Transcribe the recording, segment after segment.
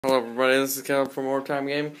Hello everybody, this is Kalebs from More Time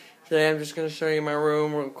Gaming. Today I'm just going to show you my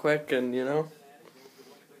room real quick and and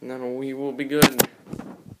then we will be good.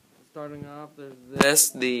 Starting off, there's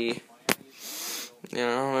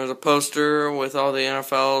there's a poster with all the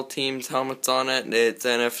NFL teams' helmets on it. It's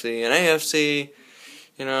NFC and AFC,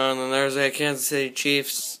 and then there's a Kansas City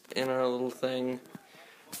Chiefs, little thing.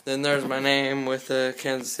 Then there's my name with the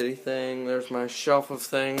Kansas City thing. There's my shelf of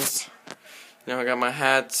things. I got my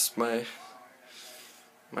hats, my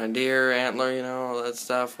deer antler, all that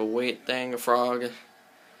stuff, a weight thing, a frog,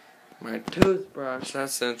 my toothbrush,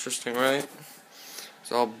 that's interesting, right?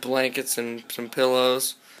 It's all blankets and some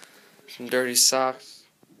pillows, some dirty socks.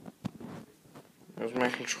 There's my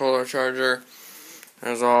controller charger.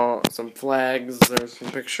 There's some flags, there's some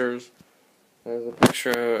pictures. There's a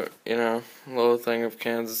picture, a little thing of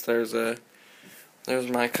Kansas. There's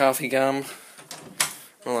my coffee gum.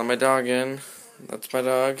 I'll let my dog in. That's my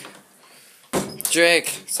dog.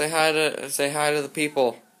 Jake, say hi to the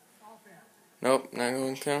people. Nope, not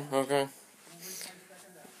going to. Okay.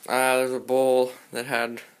 There's a bowl that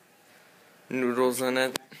had noodles in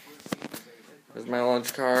it. There's my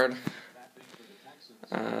lunch card.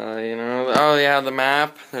 Oh yeah, the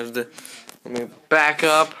map. Let me back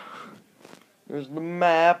up. There's the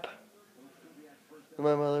map.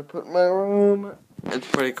 My mother put in my room. It's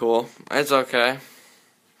pretty cool. It's okay.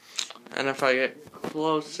 And if I get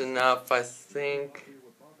close enough, I think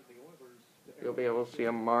you'll be able to see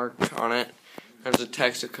a mark on it. There's a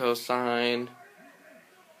Texaco sign.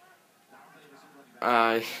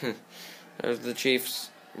 There's the Chiefs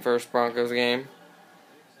versus Broncos game.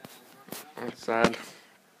 That's sad.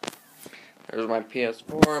 There's my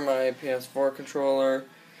PS4 controller.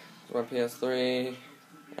 There's my PS3.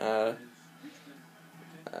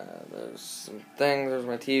 There's some things. There's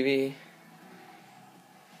my TV.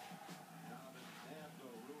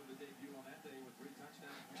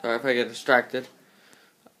 Sorry if I get distracted.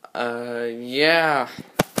 Yeah.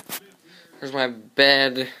 There's my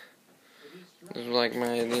bed. There's like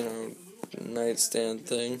my, nightstand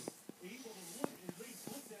thing.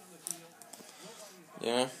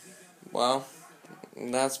 Yeah. Well,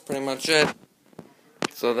 that's pretty much it.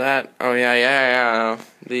 So the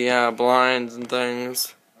blinds and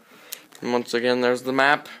things. And once again, there's the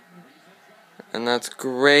map. And that's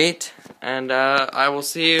great. And I will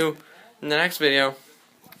see you in the next video.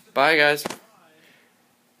 Bye, guys.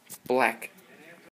 Black.